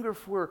hunger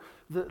for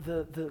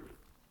the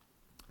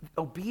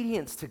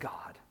obedience to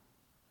God?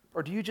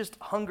 Or do you just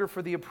hunger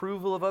for the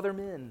approval of other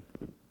men?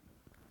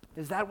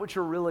 Is that what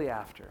you're really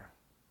after?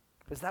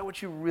 Is that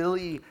what you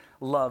really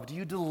love? Do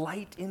you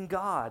delight in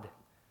God?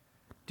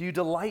 Do you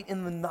delight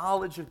in the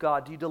knowledge of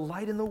God? Do you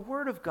delight in the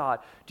Word of God?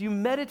 Do you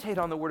meditate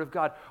on the Word of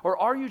God? Or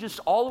are you just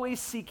always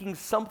seeking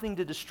something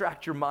to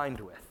distract your mind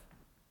with?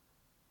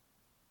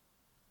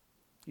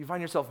 You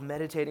find yourself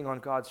meditating on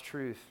God's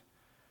truth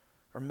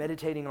or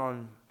meditating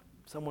on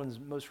someone's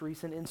most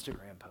recent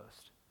Instagram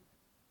post?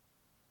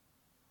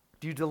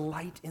 Do you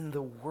delight in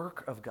the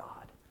work of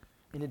God,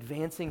 in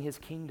advancing His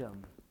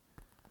kingdom?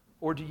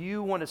 Or do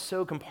you want to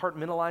so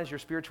compartmentalize your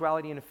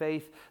spirituality and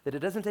faith that it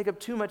doesn't take up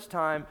too much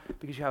time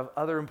because you have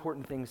other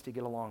important things to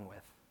get along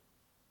with?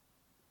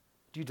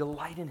 Do you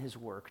delight in His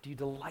work? Do you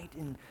delight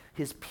in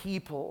His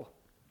people?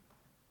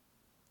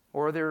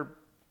 Or are there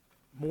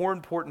more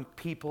important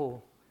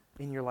people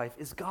in your life?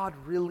 Is God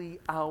really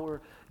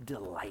our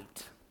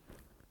delight?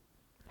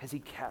 Has He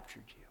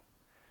captured you?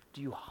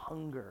 Do you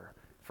hunger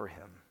for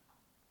him?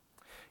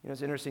 You know,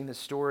 it's interesting, this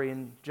story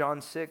in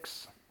John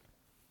 6,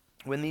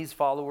 when these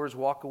followers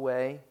walk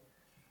away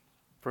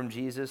from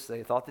Jesus,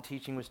 they thought the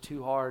teaching was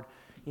too hard.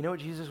 You know what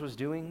Jesus was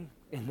doing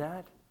in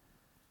that?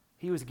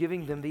 He was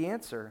giving them the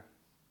answer.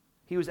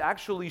 He was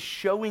actually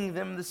showing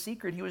them the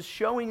secret. He was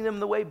showing them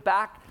the way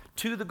back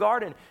to the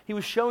garden. He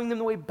was showing them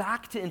the way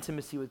back to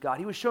intimacy with God.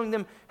 He was showing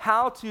them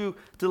how to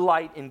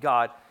delight in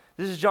God.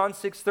 This is John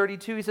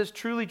 6:32. He says,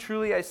 "Truly,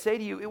 truly, I say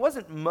to you, it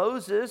wasn't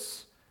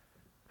Moses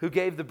who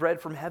gave the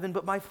bread from heaven,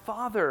 but my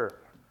Father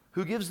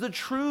who gives the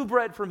true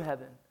bread from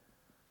heaven.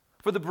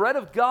 For the bread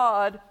of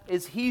God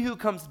is he who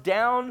comes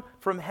down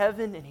from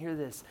heaven," and hear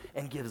this,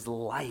 "and gives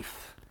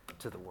life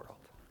to the world."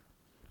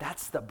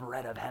 That's the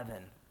bread of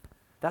heaven.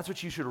 That's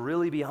what you should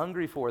really be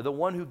hungry for. The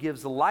one who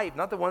gives life,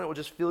 not the one that will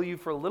just fill you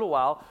for a little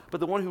while, but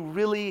the one who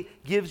really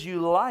gives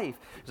you life.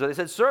 So they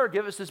said, "Sir,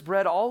 give us this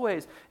bread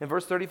always." In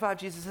verse 35,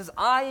 Jesus says,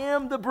 "I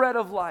am the bread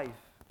of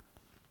life.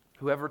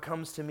 Whoever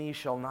comes to me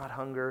shall not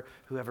hunger.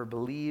 Whoever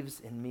believes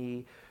in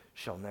me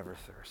shall never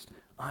thirst."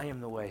 I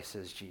am the way,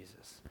 says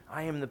Jesus.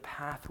 I am the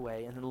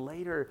pathway. And then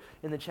later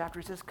in the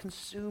chapter, he says,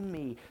 "Consume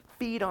me,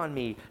 feed on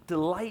me,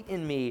 delight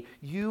in me.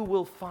 You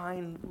will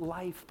find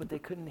life," but they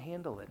couldn't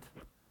handle it.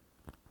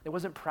 It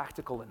wasn't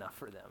practical enough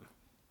for them.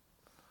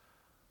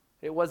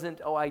 It wasn't,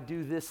 "Oh, I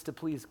do this to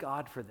please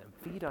God" for them.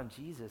 Feed on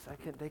Jesus.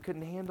 They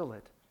couldn't handle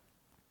it.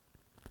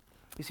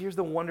 You see, here's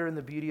the wonder and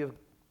the beauty of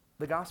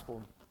the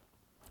gospel,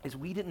 is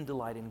we didn't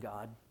delight in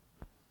God.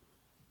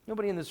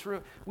 Nobody in this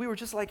room. We were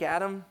just like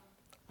Adam.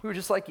 We were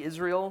just like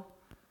Israel.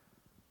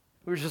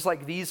 We were just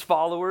like these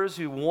followers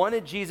who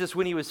wanted Jesus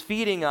when he was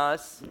feeding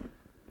us,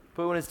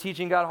 but when his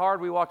teaching got hard,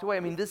 we walked away. I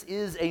mean, this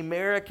is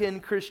American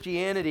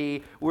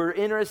Christianity. We're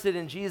interested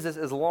in Jesus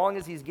as long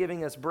as he's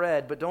giving us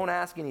bread, but don't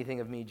ask anything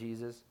of me,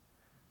 Jesus.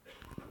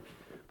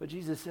 But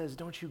Jesus says,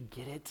 don't you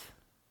get it?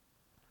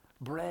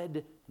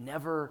 Bread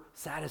never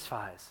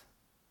satisfies.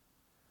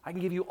 I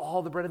can give you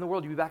all the bread in the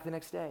world. You'll be back the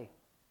next day.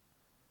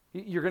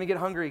 You're going to get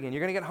hungry again.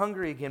 You're going to get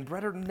hungry again.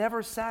 Bread will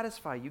never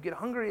satisfy. You get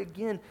hungry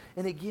again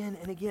and again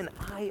and again.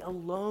 I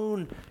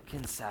alone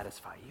can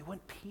satisfy. You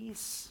want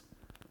peace.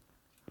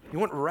 You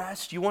want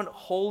rest. You want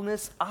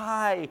wholeness.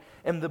 I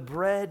am the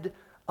bread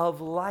of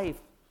life.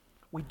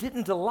 We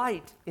didn't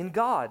delight in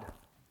God.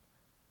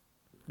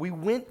 We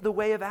went the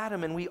way of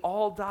Adam and we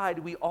all died.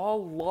 We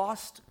all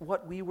lost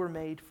what we were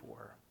made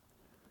for.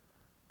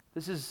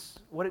 This is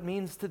what it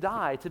means to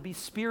die, to be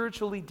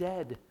spiritually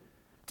dead,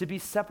 to be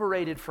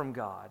separated from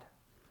God.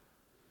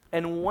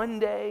 And one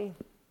day,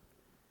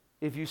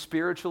 if you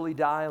spiritually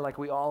die like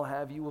we all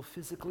have, you will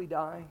physically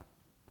die.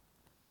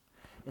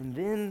 And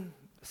then,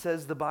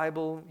 says the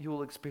Bible, you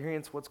will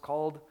experience what's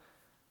called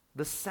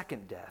the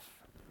second death,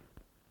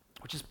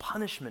 which is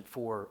punishment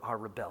for our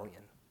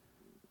rebellion.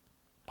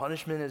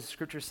 Punishment, as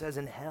Scripture says,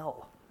 in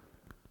hell.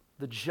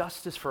 The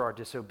justice for our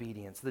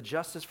disobedience, the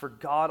justice for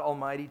God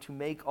Almighty to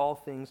make all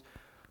things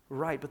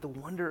right. But the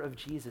wonder of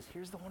Jesus,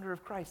 here's the wonder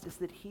of Christ, is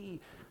that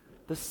he,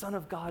 the Son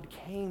of God,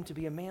 came to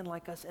be a man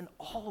like us and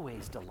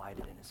always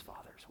delighted in his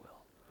Father's will.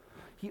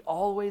 He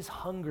always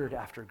hungered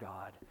after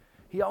God.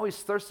 He always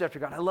thirsted after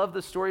God. I love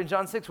the story in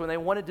John 6. When they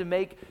wanted to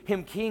make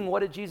him king, what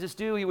did Jesus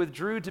do? He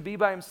withdrew to be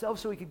by himself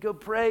so he could go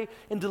pray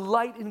and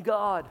delight in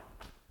God.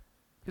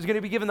 He was going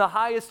to be given the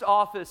highest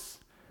office,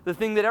 the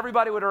thing that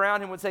everybody would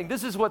around him would say,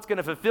 "This is what's going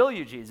to fulfill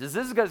you, Jesus.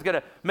 This is going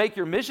to make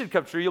your mission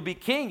come true. You'll be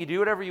king. You do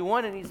whatever you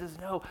want." And he says,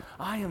 "No,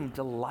 I am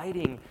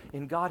delighting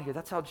in God here."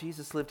 That's how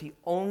Jesus lived. He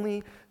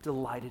only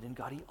delighted in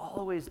God. He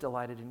always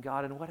delighted in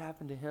God. And what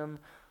happened to him?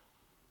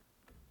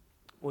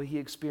 Well, he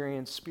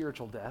experienced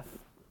spiritual death.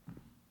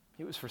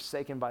 He was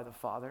forsaken by the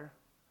Father.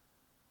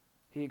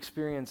 He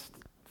experienced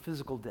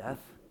physical death.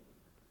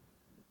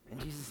 And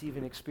Jesus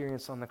even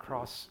experienced on the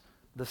cross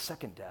the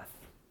second death.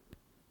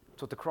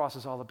 That's what the cross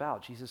is all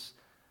about. Jesus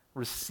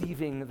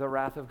receiving the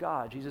wrath of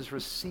God. Jesus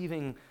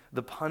receiving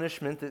the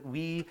punishment that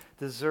we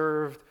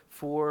deserved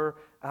for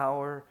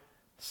our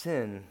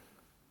sin.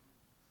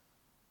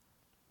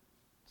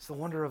 It's the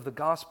wonder of the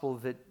gospel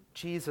that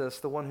Jesus,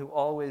 the one who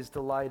always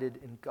delighted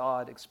in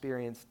God,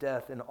 experienced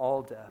death and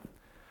all death,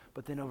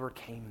 but then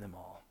overcame them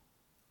all.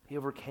 He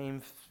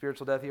overcame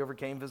spiritual death. He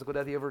overcame physical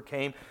death. He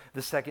overcame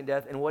the second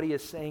death. And what he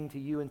is saying to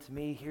you and to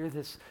me, hear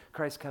this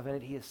Christ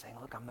covenant, he is saying,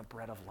 look, I'm the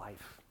bread of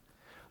life.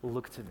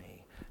 Look to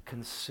me,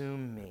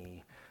 consume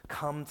me,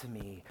 come to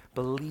me,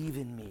 believe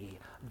in me,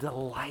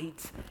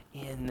 delight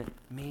in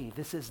me.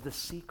 This is the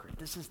secret.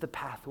 This is the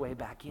pathway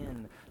back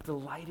in.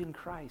 Delight in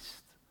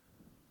Christ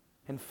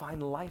and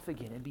find life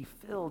again and be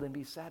filled and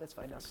be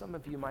satisfied. Now, some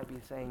of you might be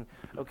saying,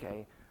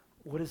 okay,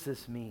 what does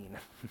this mean?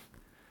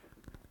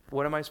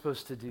 What am I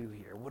supposed to do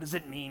here? What does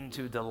it mean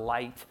to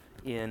delight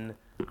in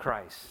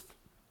Christ?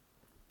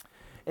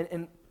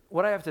 And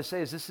what I have to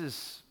say is this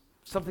is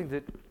something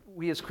that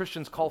we as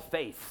Christians call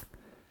faith.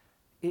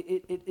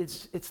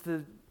 It's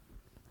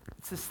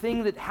this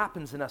thing that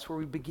happens in us where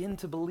we begin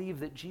to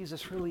believe that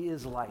Jesus really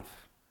is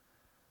life,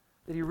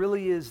 that he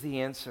really is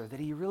the answer, that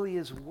he really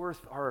is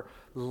worth our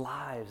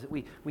lives, that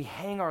we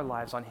hang our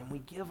lives on him, we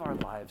give our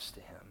lives to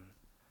him.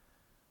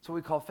 It's what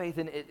we call faith,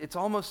 and it's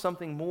almost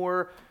something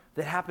more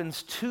that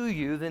happens to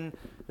you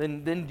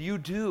than you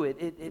do.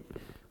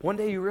 One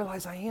day you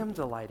realize, I am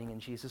delighting in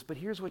Jesus, but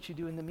here's what you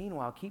do in the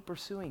meanwhile. Keep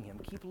pursuing him.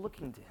 Keep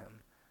looking to him.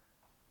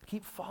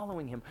 Keep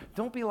following him.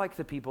 Don't be like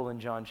the people in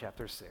John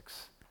chapter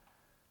 6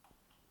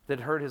 that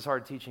heard his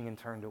hard teaching and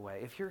turned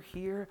away. If you're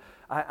here,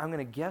 I'm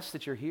going to guess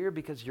that you're here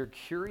because you're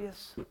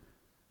curious,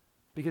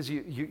 because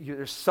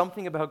there's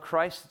something about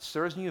Christ that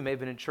stirs in you. You may have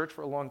been in church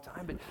for a long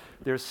time, but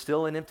there's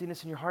still an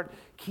emptiness in your heart.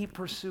 Keep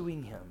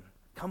pursuing him.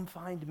 Come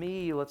find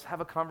me. Let's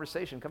have a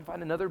conversation. Come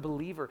find another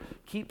believer.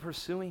 Keep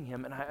pursuing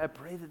him. And I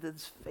pray that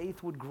this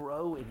faith would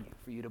grow in you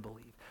for you to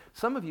believe.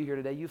 Some of you here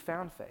today, you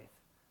found faith.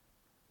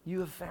 You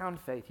have found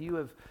faith. You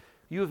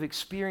have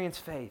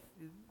experienced faith.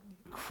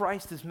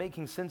 Christ is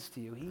making sense to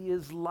you. He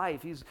is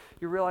life.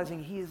 You're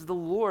realizing he is the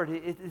Lord.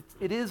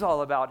 It is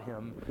all about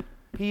him.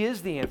 He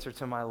is the answer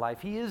to my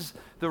life. He is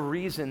the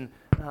reason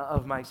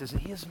of my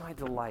existence. He is my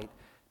delight.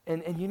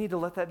 And you need to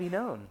let that be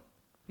known.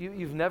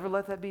 You've never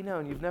let that be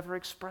known. You've never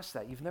expressed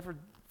that. You've never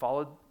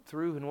followed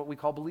through in what we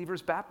call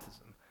believers'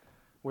 baptism,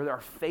 where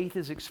our faith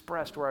is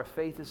expressed, where our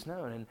faith is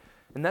known.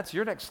 And that's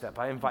your next step.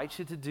 I invite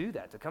you to do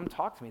that, to come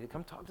talk to me, to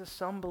come talk to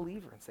some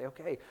believer and say,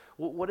 okay,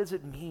 well, what does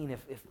it mean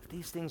if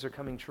these things are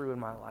coming true in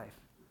my life?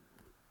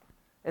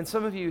 And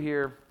some of you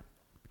here,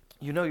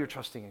 you know you're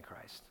trusting in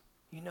Christ.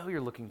 You know you're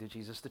looking to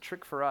Jesus. The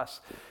trick for us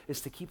is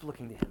to keep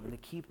looking to him and to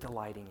keep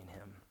delighting in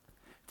him,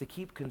 to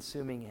keep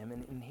consuming him.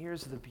 And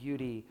here's the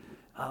beauty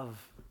of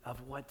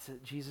what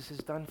Jesus has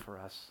done for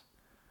us.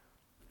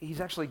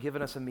 He's actually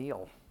given us a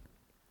meal.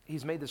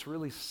 He's made this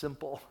really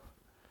simple.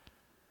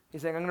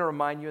 He's saying, I'm going to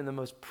remind you in the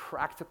most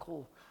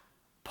practical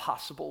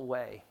possible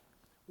way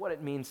what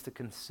it means to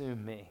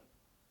consume me.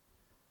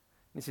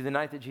 You see, the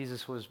night that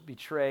Jesus was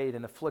betrayed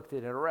and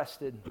afflicted and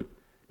arrested,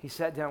 he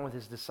sat down with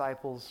his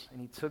disciples and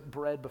he took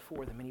bread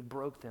before them and he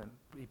broke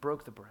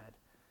the bread.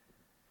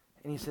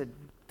 And he said,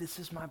 this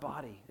is my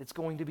body. It's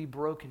going to be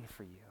broken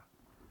for you.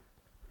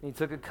 And he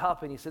took a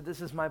cup and he said,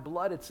 this is my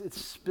blood. It's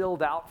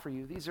spilled out for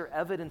you. These are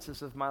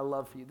evidences of my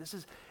love for you. This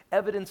is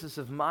evidences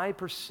of my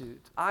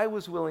pursuit. I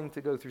was willing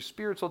to go through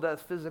spiritual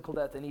death, physical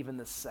death, and even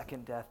the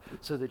second death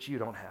so that you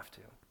don't have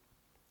to.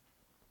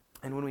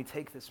 And when we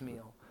take this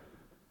meal,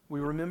 we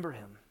remember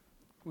him.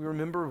 We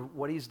remember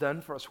what he's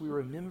done for us. We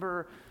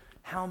remember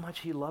how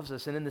much he loves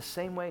us. And in the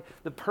same way,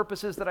 the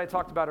purposes that I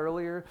talked about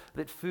earlier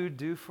that food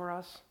do for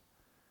us,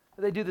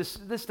 they do this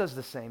does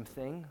the same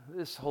thing,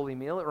 this holy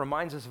meal. It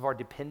reminds us of our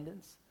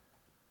dependence.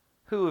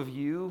 Who of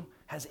you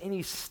has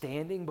any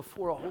standing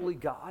before a holy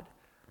God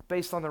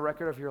based on the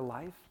record of your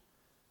life?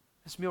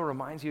 This meal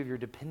reminds you of your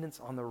dependence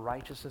on the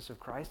righteousness of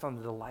Christ, on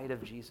the delight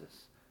of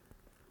Jesus.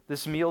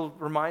 This meal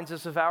reminds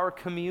us of our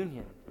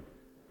communion,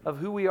 of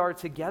who we are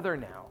together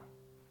now.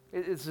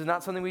 This is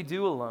not something we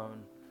do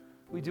alone.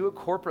 We do it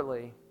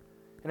corporately.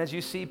 And as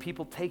you see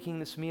people taking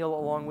this meal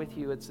along with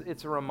you,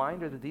 it's a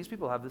reminder that these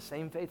people have the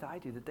same faith I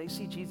do, that they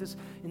see Jesus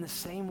in the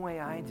same way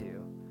I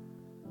do.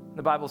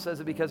 The Bible says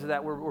that because of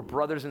that, we're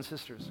brothers and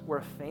sisters. We're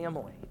a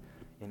family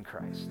in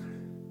Christ.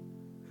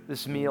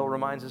 This meal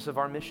reminds us of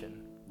our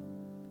mission.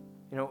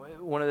 You know,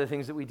 one of the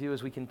things that we do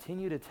is we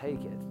continue to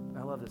take it.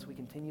 I love this. We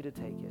continue to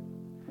take it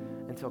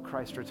until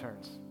Christ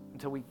returns,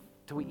 until we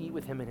eat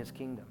with him in his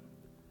kingdom.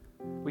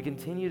 We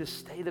continue to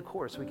stay the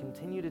course. We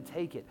continue to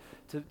take it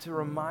to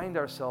remind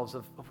ourselves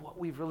of what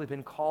we've really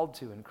been called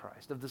to in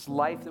Christ, of this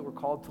life that we're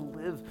called to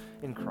live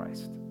in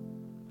Christ,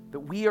 that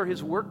we are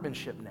his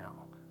workmanship now,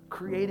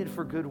 created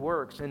for good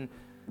works. And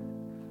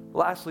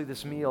lastly,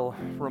 this meal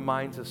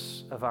reminds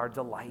us of our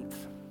delight.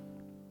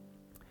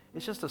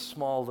 It's just a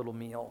small little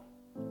meal.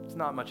 It's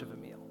not much of a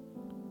meal.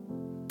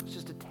 It's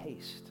just a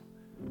taste.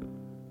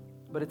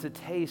 But it's a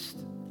taste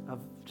of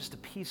just a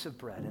piece of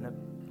bread and a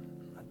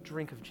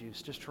drink of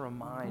juice, just to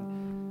remind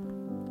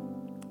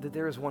that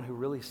there is one who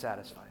really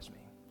satisfies me,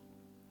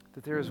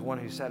 that there is one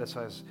who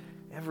satisfies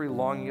every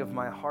longing of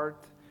my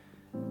heart.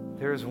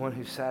 There is one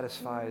who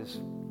satisfies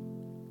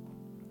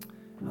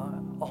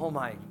all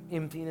my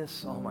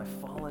emptiness, all my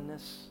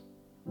fallenness.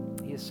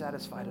 He has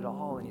satisfied it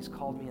all, and he's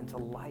called me into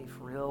life,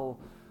 real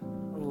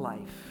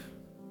life.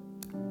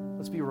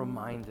 Let's be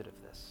reminded of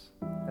this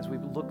as we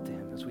look to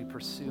him, as we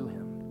pursue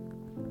him.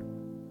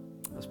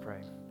 Let's pray.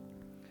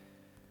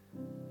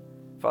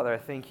 Father, I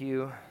thank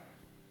you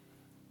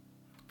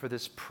for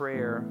this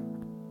prayer.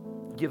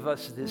 Give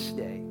us this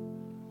day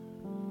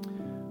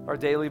our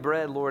daily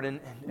bread, Lord.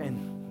 And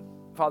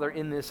Father,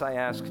 in this I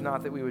ask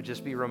not that we would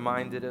just be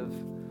reminded of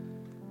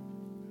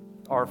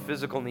our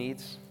physical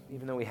needs,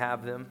 even though we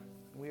have them.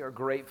 We are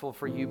grateful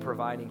for you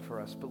providing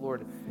for us. But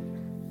Lord,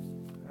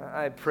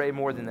 I pray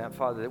more than that,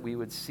 Father, that we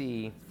would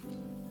see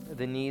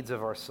the needs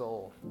of our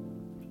soul,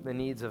 the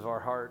needs of our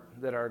heart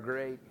that are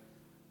great.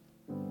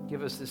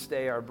 Give us this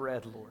day our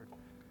bread, Lord.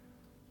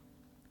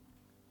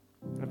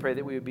 I pray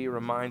that we would be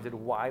reminded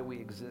why we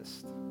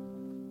exist.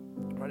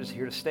 We're not just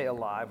here to stay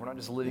alive. We're not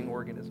just living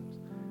organisms.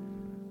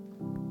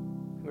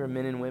 We're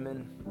men and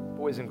women,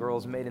 boys and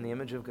girls made in the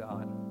image of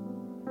God,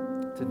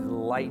 to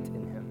delight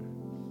in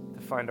him,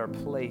 to find our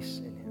place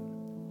in him.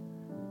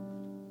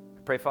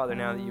 Pray, Father,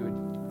 now that you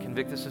would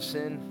convict us of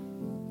sin,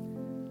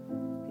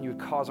 and you would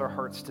cause our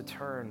hearts to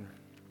turn,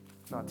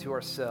 not to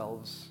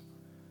ourselves,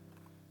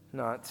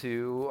 not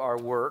to our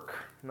work,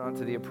 not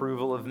to the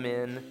approval of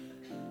men,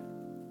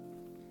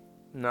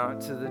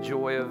 not to the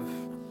joy of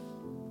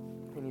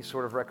any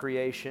sort of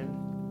recreation.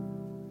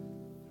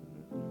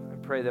 I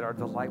pray that our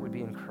delight would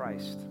be in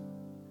Christ.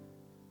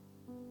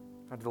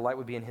 Our delight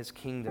would be in his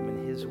kingdom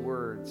and his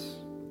words.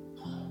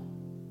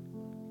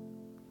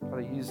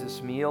 Father, use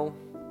this meal,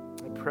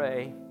 I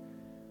pray,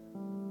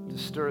 to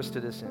stir us to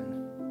this end.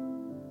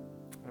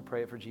 I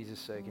pray it for Jesus'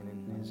 sake and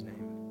in his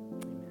name.